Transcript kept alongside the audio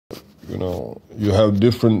you have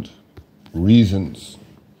different reasons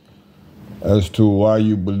as to why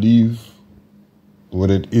you believe what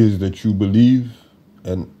it is that you believe,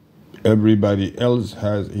 and everybody else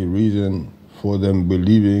has a reason for them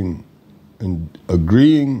believing and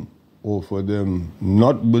agreeing, or for them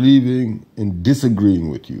not believing and disagreeing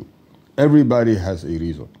with you. Everybody has a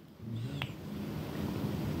reason.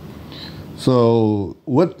 So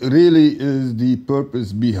what really is the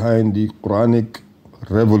purpose behind the Quranic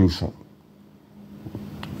revolution?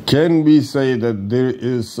 Can we say that there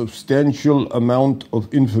is substantial amount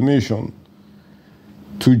of information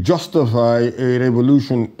to justify a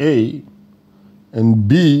revolution A, and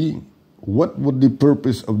B, what would the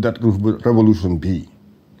purpose of that revolution be?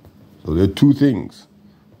 So there are two things.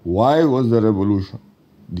 Why was the revolution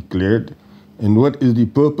declared, and what is the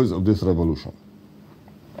purpose of this revolution?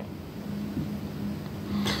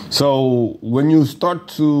 So when you start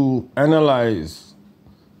to analyze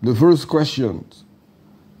the first questions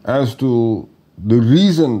as to the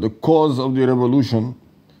reason, the cause of the revolution,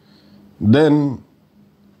 then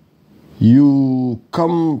you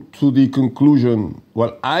come to the conclusion,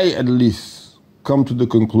 well, I at least come to the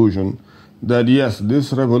conclusion that yes,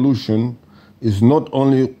 this revolution is not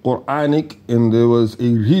only Quranic, and there was a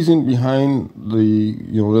reason behind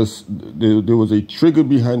there was a trigger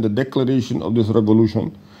behind the declaration of this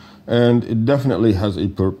revolution, and it definitely has a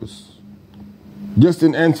purpose. Just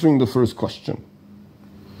in answering the first question.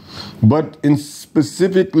 But in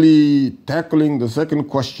specifically tackling the second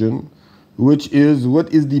question, which is,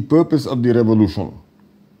 what is the purpose of the revolution?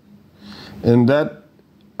 And that,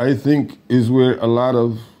 I think, is where a lot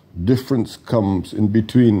of difference comes in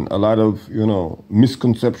between, a lot of,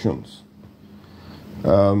 misconceptions.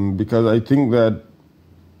 Because I think that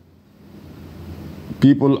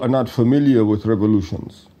people are not familiar with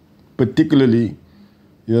revolutions, particularly,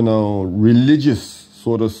 religious,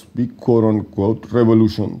 so to speak, quote unquote,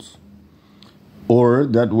 revolutions, or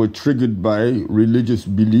that were triggered by religious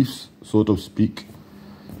beliefs, so to speak.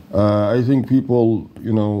 I think people,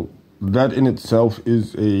 that in itself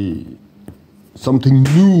is something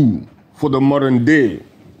new for the modern day.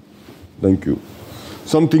 Thank you.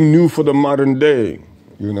 Something new for the modern day,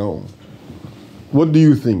 What do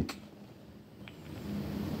you think?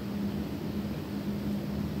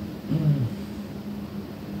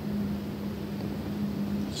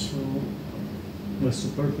 So, what's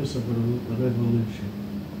the purpose of a revolution?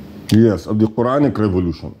 Yes, of the Quranic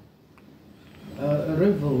revolution. A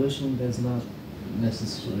revolution does not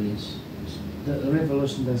necessarily... The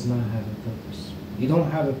revolution does not have a purpose. You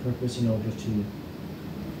don't have a purpose in order to...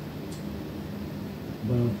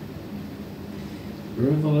 Well,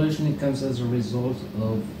 revolution comes as a result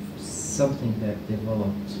of something that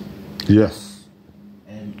developed. Yes.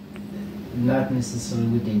 And not necessarily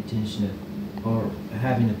with the intention of, or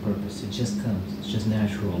having a purpose. It just comes. It's just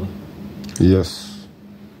natural. Yes.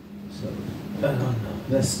 So, I don't know.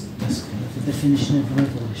 That's kind of the definition of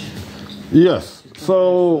revolution. Yes.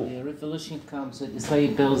 So... A revolution comes, it's how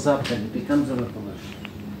it builds up and it becomes a revolution.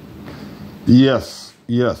 Yes,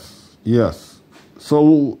 yes, yes.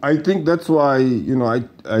 So I think that's why,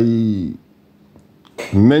 I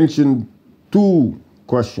mentioned two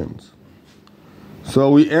questions.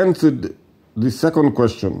 So we answered the second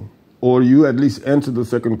question, or you at least answered the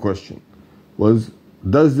second question, was,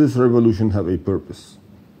 does this revolution have a purpose?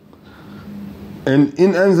 And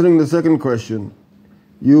in answering the second question,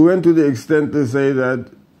 you went to the extent to say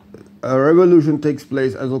that a revolution takes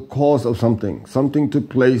place as a cause of something. Something took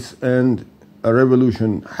place and a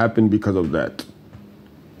revolution happened because of that.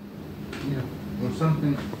 Yeah, or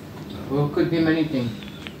something, well, it could be many things.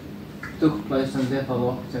 Took place and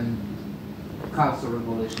developed and caused a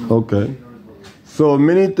revolution. Okay. So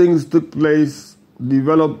many things took place,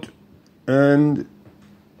 developed, and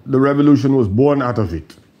the revolution was born out of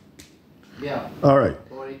it. Yeah. All right.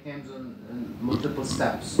 Or it came in multiple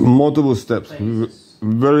steps. Multiple steps. Phases.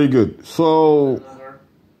 Very good. So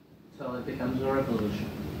it becomes a revolution.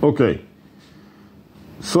 Okay.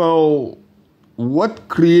 So what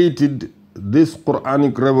created this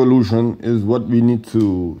Quranic revolution is what we need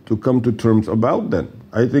to come to terms about then.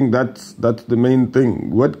 I think that's the main thing.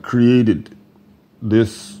 What created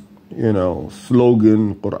this,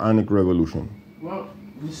 slogan, Quranic revolution? Well,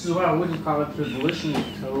 this is why I wouldn't call it revolution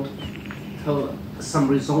until some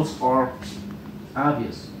results are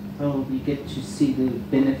obvious. Until we get to see the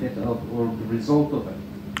benefit of, or the result of it.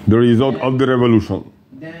 The result of the revolution.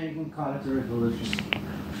 Then you can call it a revolution.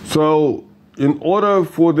 So, in order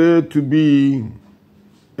for there to be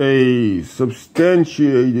a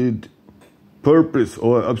substantiated purpose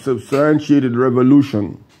or a substantiated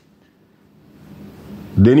revolution,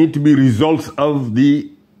 there need to be results of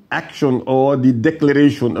the action or the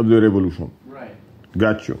declaration of the revolution. Right.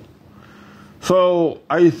 Got you. So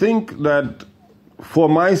I think that for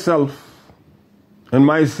myself,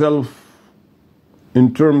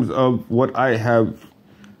 in terms of what I have,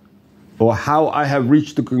 or how I have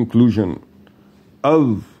reached the conclusion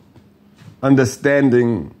of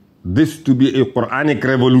understanding this to be a Quranic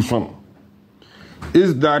revolution,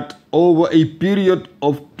 is that over a period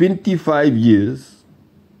of 25 years,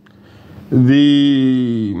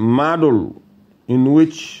 the model in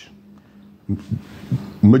which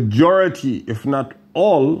majority, if not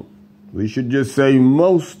all, we should just say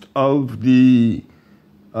most of the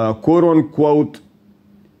quote-unquote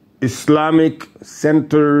Islamic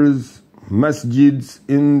centers, masjids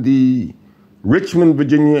in the Richmond,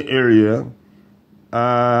 Virginia area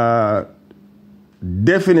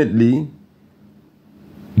definitely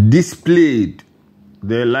displayed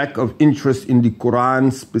their lack of interest in the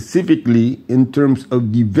Quran, specifically in terms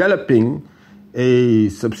of developing a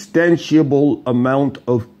substantiable amount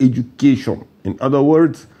of education. In other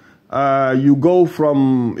words, you go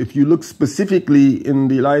from, if you look specifically in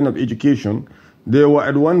the line of education, there were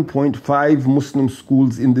at one point 5 Muslim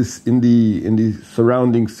schools in the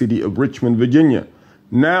surrounding city of Richmond, Virginia.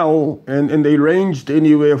 Now, and they ranged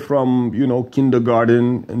anywhere from,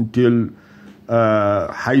 kindergarten until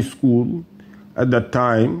high school at that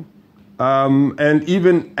time. And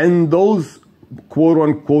even in those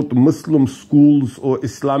quote-unquote Muslim schools or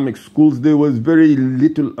Islamic schools, there was very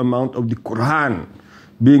little amount of the Quran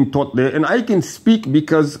being taught there. And I can speak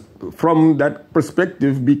because from that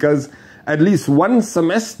perspective, because at least one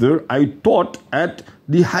semester I taught at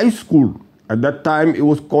the high school. At that time, it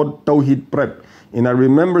was called Tawhid Prep. And I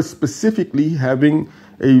remember specifically having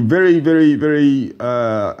a very, very, very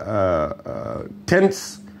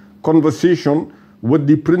tense conversation with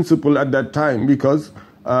the principal at that time, because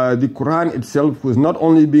the Quran itself was not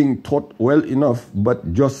only being taught well enough,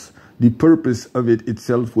 but just the purpose of it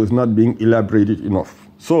itself was not being elaborated enough.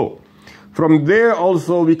 So from there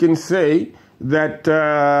also we can say that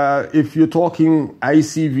if you're talking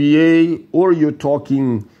ICVA, or you're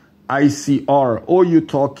talking ICR, or you're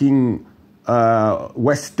talking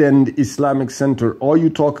West End Islamic Center, or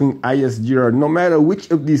you're talking ISGR, no matter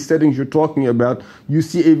which of these settings you're talking about, you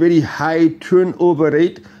see a very high turnover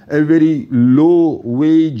rate, a very low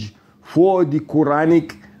wage for the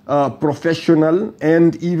Quranic professional,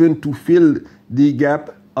 and even to fill the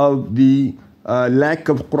gap of the lack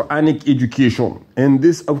of Quranic education. And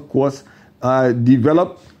this, of course,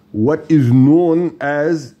 developed what is known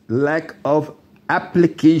as lack of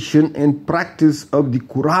application and practice of the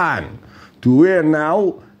Quran, to where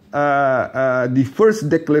now the first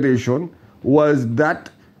declaration was that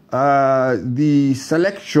the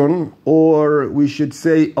selection, or we should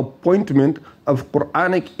say appointment, of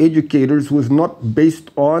Quranic educators was not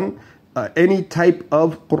based on any type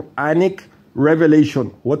of Quranic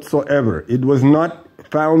revelation whatsoever. It was not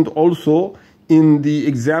found also in the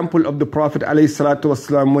example of the Prophet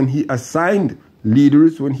ﷺ when he assigned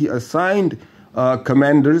leaders, when he assigned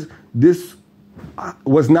commanders. This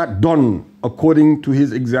was not done according to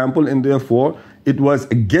his example, and therefore it was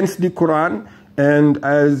against the Quran. And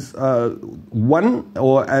as one,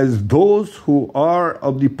 or as those who are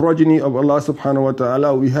of the progeny of Allah subhanahu wa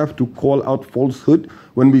ta'ala, we have to call out falsehood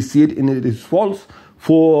when we see it, and it is false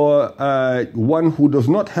for one who does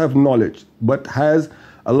not have knowledge but has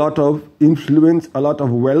a lot of influence, a lot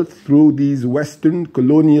of wealth through these Western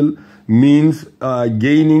colonial means,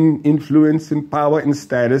 gaining influence and power and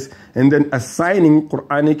status, and then assigning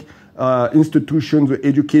Quranic institutions or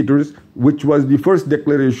educators, which was the first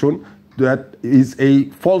declaration. That is a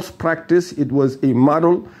false practice. It was a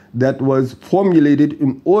model that was formulated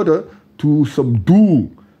in order to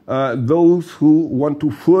subdue those who want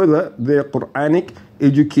to further their Quranic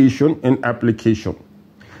education and application.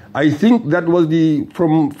 I think that was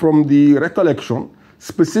from the recollection,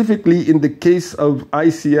 specifically in the case of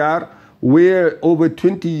ICR, where over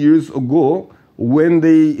 20 years ago, when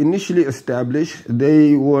they initially established,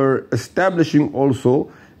 they were establishing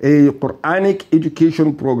also a Quranic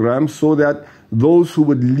education program so that those who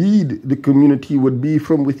would lead the community would be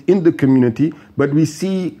from within the community. But we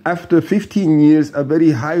see after 15 years a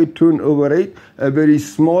very high turnover rate, a very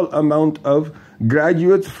small amount of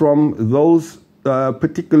graduates from those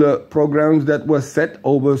particular programs that were set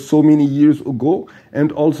over so many years ago,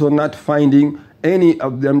 and also not finding any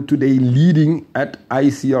of them today leading at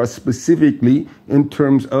ICR specifically in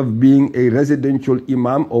terms of being a residential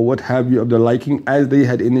imam or what have you of the liking, as they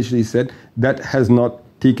had initially said. That has not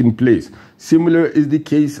taken place. Similar is the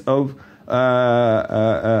case of the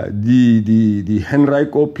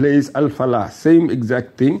Henrico place Al-Falah, same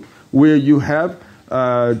exact thing, where you have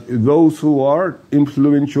those who are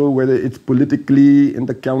influential, whether it's politically in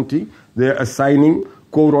the county, they're assigning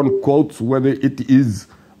quote unquote, whether it is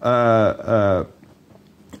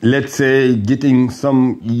let's say getting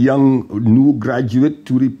some young new graduate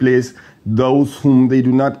to replace those whom they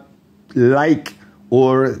do not like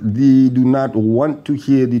or they do not want to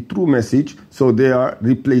hear the true message, so they are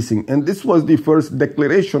replacing. And this was the first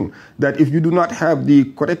declaration, that if you do not have the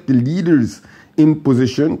correct leaders in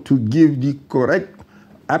position to give the correct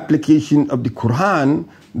application of the Quran,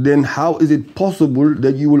 then how is it possible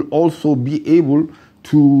that you will also be able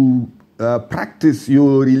to practice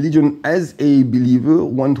your religion as a believer,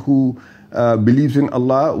 one who believes in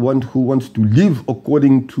Allah, one who wants to live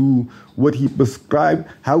according to what He prescribed?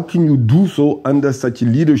 How can you do so under such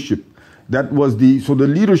leadership? That was so the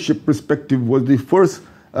leadership perspective was the first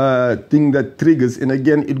thing that triggers, and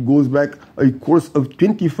again it goes back a course of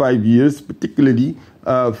 25 years, particularly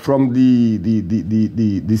from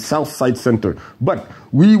the South Side Center. But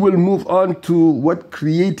we will move on to what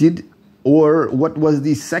created, or what was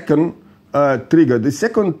the second trigger. The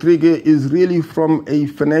second trigger is really from a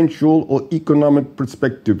financial or economic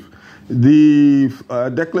perspective. The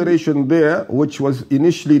declaration there, which was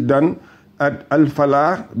initially done at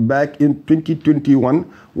Al-Falah back in 2021,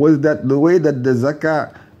 was that the way that the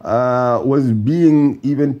zakah was being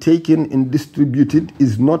even taken and distributed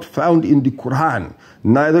is not found in the Quran.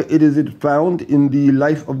 Neither is it found in the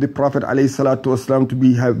life of the Prophet ﷺ to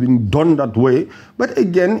be having done that way. But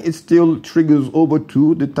again, it still triggers over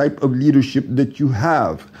to the type of leadership that you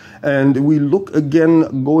have. And we look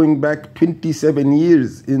again going back 27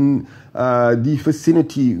 years in the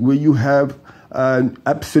vicinity where you have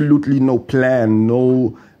absolutely no plan,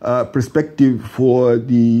 no perspective for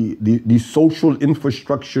the social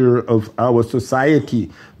infrastructure of our society,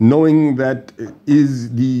 knowing that is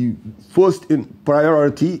the first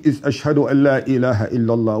priority is ashhadu an la ilaha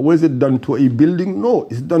illallah. Was it done to a building? No,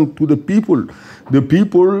 it's done to the people. The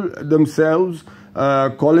people themselves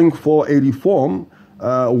calling for a reform,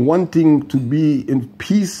 wanting to be in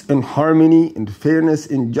peace and harmony and fairness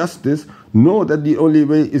and justice, know that the only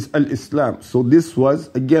way is al-Islam. So this was,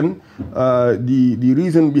 again, the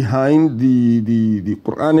reason behind the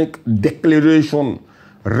Quranic declaration,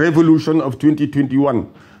 Revolution of 2021.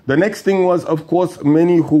 The next thing was, of course,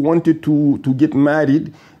 many who wanted to get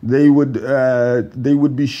married, they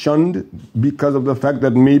would be shunned because of the fact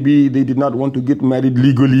that maybe they did not want to get married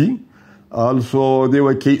legally. Also,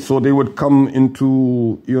 so they would come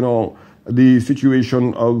into, the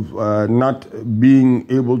situation of not being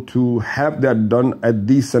able to have that done at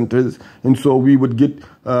these centers. And so we would get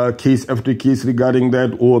case after case regarding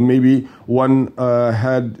that, or maybe one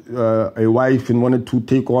had a wife and wanted to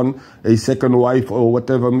take on a second wife, or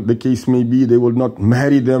whatever the case may be. They would not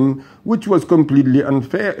marry them, which was completely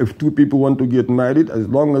unfair. If two people want to get married, as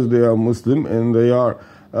long as they are Muslim and they are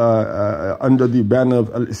under the banner of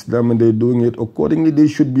Al-Islam and they're doing it accordingly, they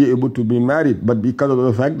should be able to be married. But because of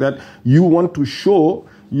the fact that you want to show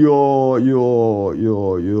your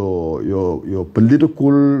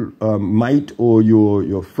political might, or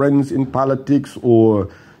your friends in politics, or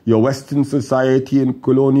your Western society in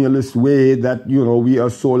colonialist way, that we are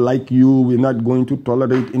so like you, we're not going to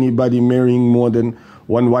tolerate anybody marrying more than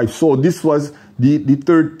one wife. So this was the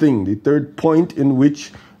third thing, the third point in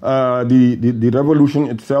which the revolution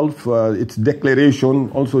itself, its declaration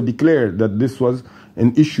also declared that this was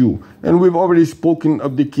an issue. And we've already spoken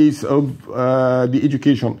of the case of the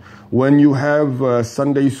education. When you have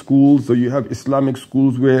Sunday schools, or you have Islamic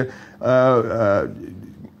schools where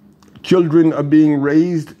children are being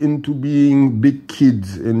raised into being big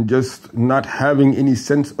kids and just not having any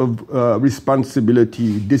sense of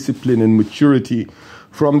responsibility, discipline, and maturity.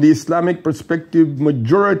 From the Islamic perspective,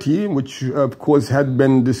 majority, which of course had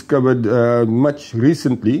been discovered much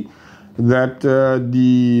recently, that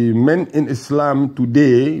the men in Islam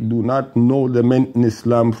today do not know the men in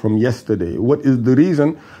Islam from yesterday. What is the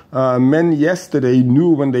reason? Men yesterday knew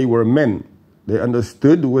when they were men. They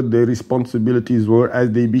understood what their responsibilities were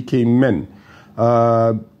as they became men.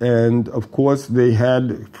 And of course, they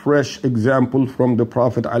had fresh example from the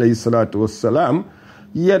Prophet ﷺ.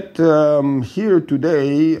 Yet here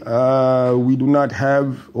today, we do not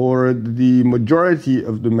have, or the majority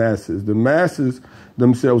of the masses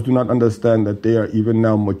themselves do not understand that they are even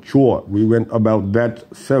now mature. We went about that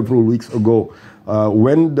several weeks ago.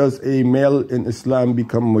 When does a male in Islam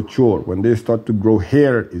become mature? When they start to grow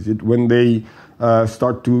hair? Is it when they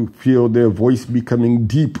start to feel their voice becoming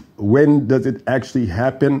deep? When does it actually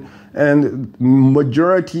happen? And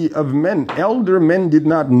majority of men, elder men, did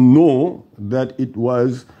not know that it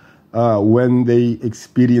was when they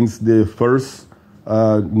experienced their first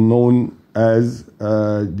known as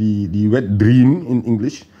the wet dream in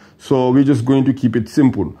English. So we're just going to keep it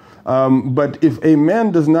simple. But if a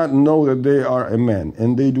man does not know that they are a man,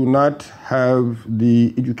 and they do not have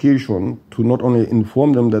the education to not only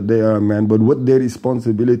inform them that they are a man, but what their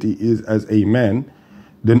responsibility is as a man,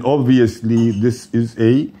 then obviously this is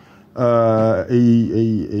an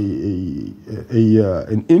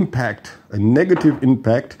impact, a negative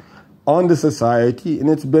impact on the society, and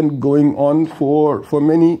it's been going on for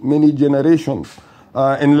many generations.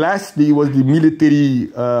 And lastly was the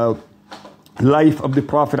military life of the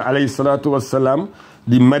Prophet ﷺ,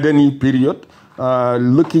 the Madani period,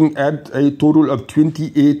 looking at a total of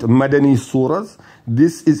 28 Madani surahs.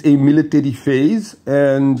 This is a military phase,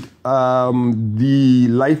 and the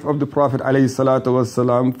life of the Prophet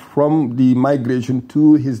ﷺ from the migration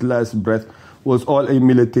to his last breath was all a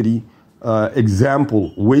military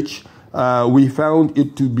example, which we found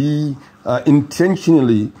it to be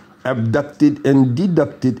intentionally abducted and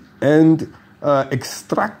deducted and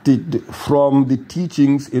extracted from the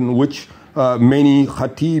teachings in which many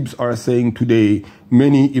khatibs are saying today.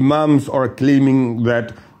 Many imams are claiming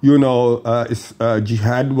that, you know,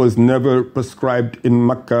 jihad was never prescribed in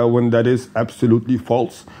Mecca, when that is absolutely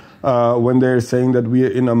false. When they're saying that we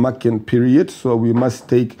are in a Meccan period, so we must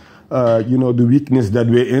take, you know, the weakness that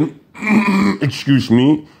we're in, excuse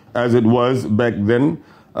me, as it was back then,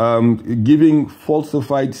 giving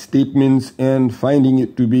falsified statements and finding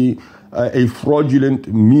it to be a fraudulent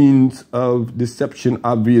means of deception,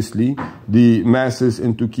 obviously, the masses,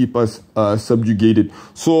 and to keep us subjugated.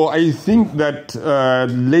 So I think that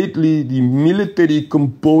lately the military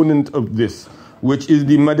component of this, which is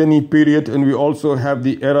the Madani period, and we also have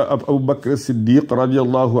the era of Abu Bakr as-Siddiq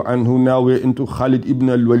radiallahu anhu. Now we're into Khalid ibn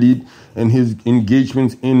al-Walid and his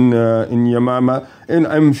engagements in Yamama. And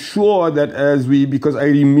I'm sure that because I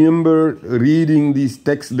remember reading these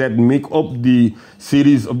texts that make up the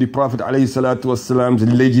series of the Prophet ﷺ's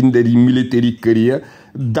legendary military career,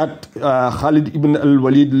 that Khalid ibn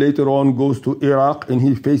al-Walid later on goes to Iraq and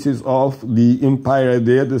he faces off the empire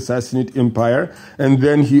there, the Sassanid Empire, and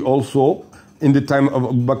then he also, in the time of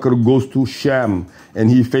Abu Bakr, goes to Sham, and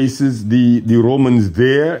he faces the Romans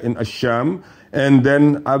there in Asham. And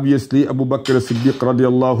then obviously Abu Bakr as-Siddiq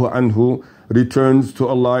radiallahu anhu returns to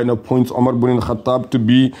Allah and appoints Umar ibn al-Khattab to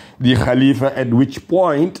be the Khalifa, at which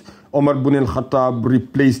point Umar ibn al-Khattab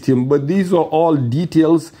replaced him. But these are all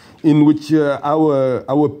details in which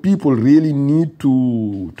our people really need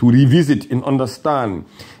to revisit and understand.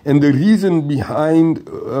 And the reason behind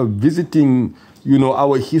visiting, you know,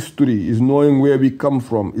 our history is knowing where we come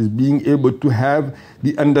from, is being able to have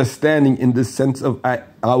the understanding in the sense of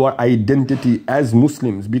our identity as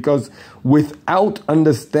Muslims. Because without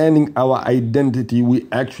understanding our identity, we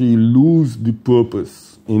actually lose the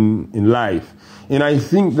purpose in life. And I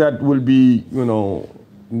think that will be, you know,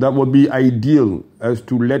 that would be ideal, as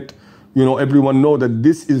to let, you know, everyone know that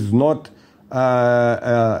this is not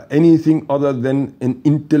anything other than an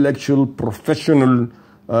intellectual, professional,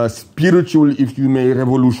 spiritual, if you may,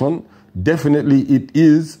 revolution. Definitely it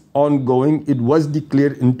is ongoing. It was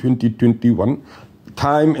declared in 2021.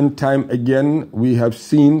 Time and time again, we have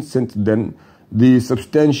seen since then the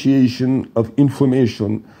substantiation of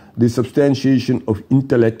information, the substantiation of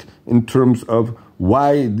intellect in terms of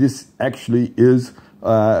why this actually is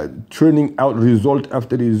turning out result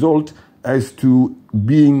after result as to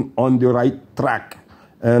being on the right track.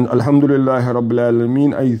 And Alhamdulillah Rabbil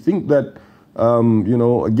Alameen, I think that you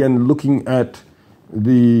know, again, looking at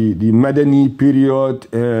the Madani period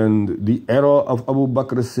and the era of Abu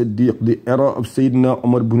Bakr as-Siddiq, the era of Sayyidina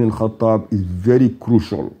Umar ibn al-Khattab, is very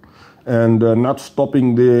crucial. And not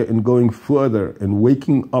stopping there and going further and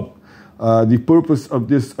waking up. The purpose of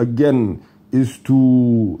this, again, is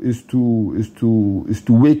to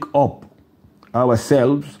wake up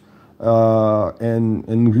ourselves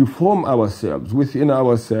and reform ourselves within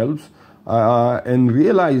ourselves. And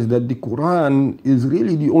realize that the Quran is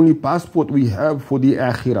really the only passport we have for the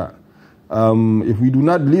Akhirah. If we do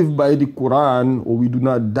not live by the Quran, or we do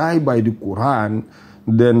not die by the Quran,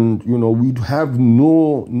 then, you know, we have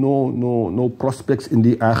no prospects in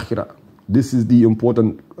the Akhirah. This is the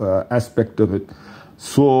important aspect of it.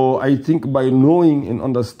 So I think by knowing and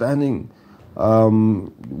understanding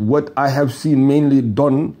what I have seen mainly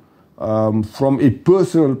done from a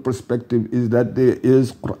personal perspective is that there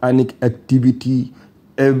is Quranic activity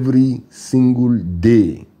every single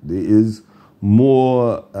day. There is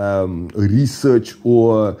more research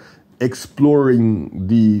or exploring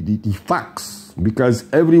the facts, because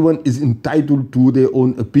everyone is entitled to their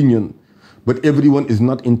own opinion, but everyone is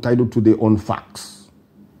not entitled to their own facts.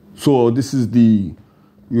 So this is the,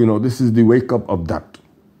 you know, this is the wake up of that.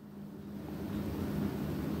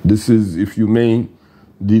 This is, if you may,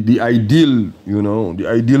 the ideal, the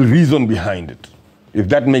ideal reason behind it, if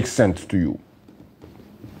that makes sense to you.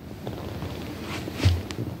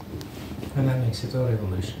 And that makes it a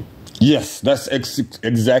revolution. Yes, that's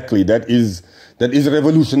exactly. That is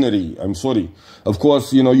revolutionary. I'm sorry. Of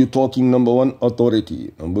course, you're talking, number one,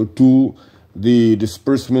 authority. Number two, the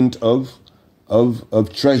disbursement of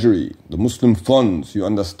treasury, the Muslim funds, you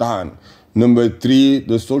understand. Number three,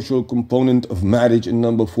 the social component of marriage. And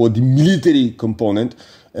number four, the military component.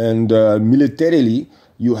 And militarily,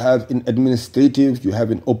 you have an administrative, you have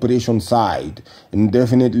an operation side. And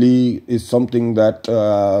definitely is something that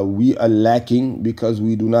we are lacking because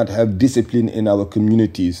we do not have discipline in our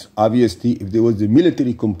communities. Obviously, if there was the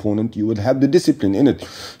military component, you would have the discipline in it.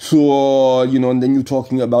 So, and then you're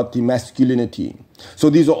talking about the masculinity. So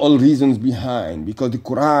these are all reasons behind, because the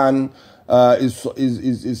Quran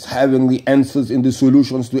is having the answers and the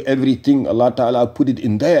solutions to everything. Allah Ta'ala put it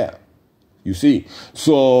in there. You see,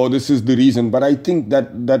 so this is the reason. But I think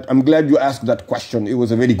that I'm glad you asked that question. It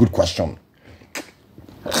was a very good question.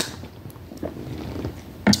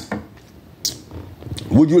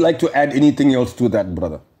 Would you like to add anything else to that,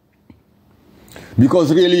 brother?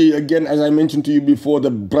 Because really, again, as I mentioned to you before,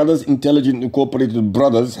 the Brothers Intelligent Incorporated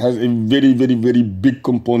Brothers has a very, very, very big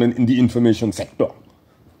component in the information sector.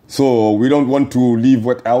 So we don't want to leave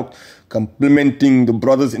without complementing the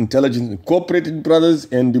Brothers Intelligence Incorporated Brothers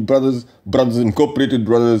and the Brothers Incorporated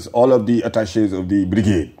Brothers, all of the attaches of the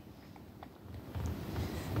brigade.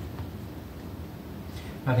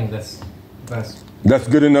 I think that's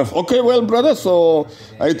good enough. Okay, well, brother, so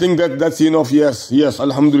I think that's enough. Yes,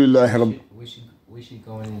 alhamdulillah. We should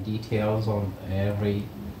go in details on every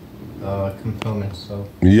component. So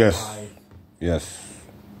yes,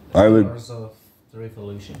 I would. The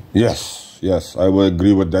revolution. Yes, I would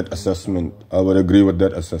agree with that assessment.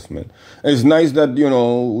 It's nice that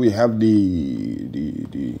we have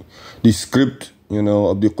the script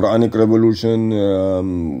of the Quranic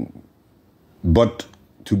revolution, but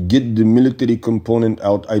to get the military component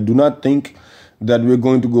out, I do not think that we're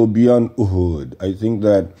going to go beyond Uhud. I think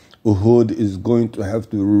that Uhud is going to have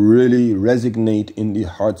to really resonate in the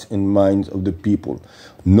hearts and minds of the people,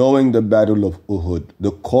 knowing the battle of Uhud,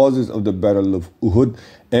 the causes of the battle of Uhud,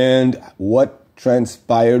 and what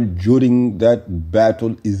transpired during that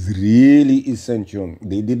battle is really essential.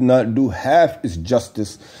 They did not do half its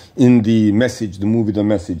justice in the message, the movie The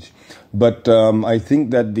Message. But I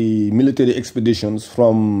think that the military expeditions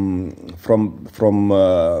from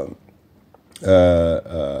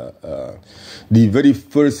the very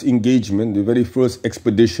first engagement, the very first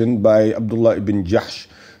expedition by Abdullah ibn Jahsh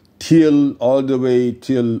all the way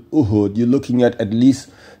till Uhud, you're looking at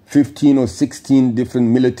least 15 or 16 different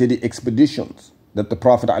military expeditions that the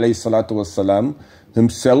Prophet ﷺ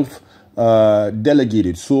himself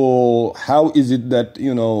delegated. So how is it that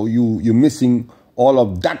you're missing all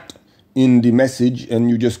of that in the message and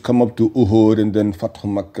you just come up to Uhud and then Fath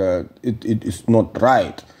Makkah? It is not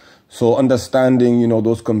right. So understanding,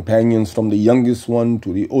 those companions from the youngest one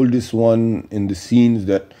to the oldest one in the scenes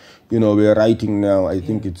that, we're writing now, I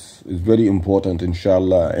think it's very important,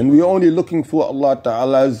 inshallah. And we're only looking for Allah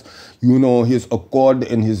Ta'ala's, His accord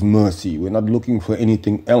and His mercy. We're not looking for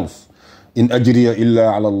anything else. In ajriya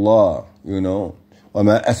illa ala Allah,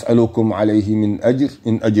 وَمَا أَسْأَلُكُمْ عَلَيْهِ مِنْ أَجْرٍ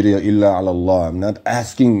إِنْ أَجْرِيَ إِلَّا عَلَى اللَّهِ. I'm not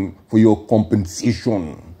asking for your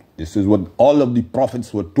compensation. This is what all of the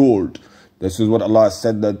prophets were told. This is what Allah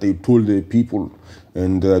said that they told their people.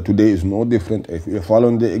 And today is no different. If we are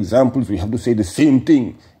following the examples, we have to say the same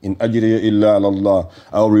thing. In ajriya illa ala Allah.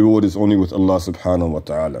 Our reward is only with Allah subhanahu wa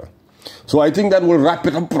ta'ala. So I think that will wrap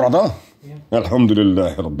it up, brother. Yeah.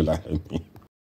 Alhamdulillah Rabbil Alameen.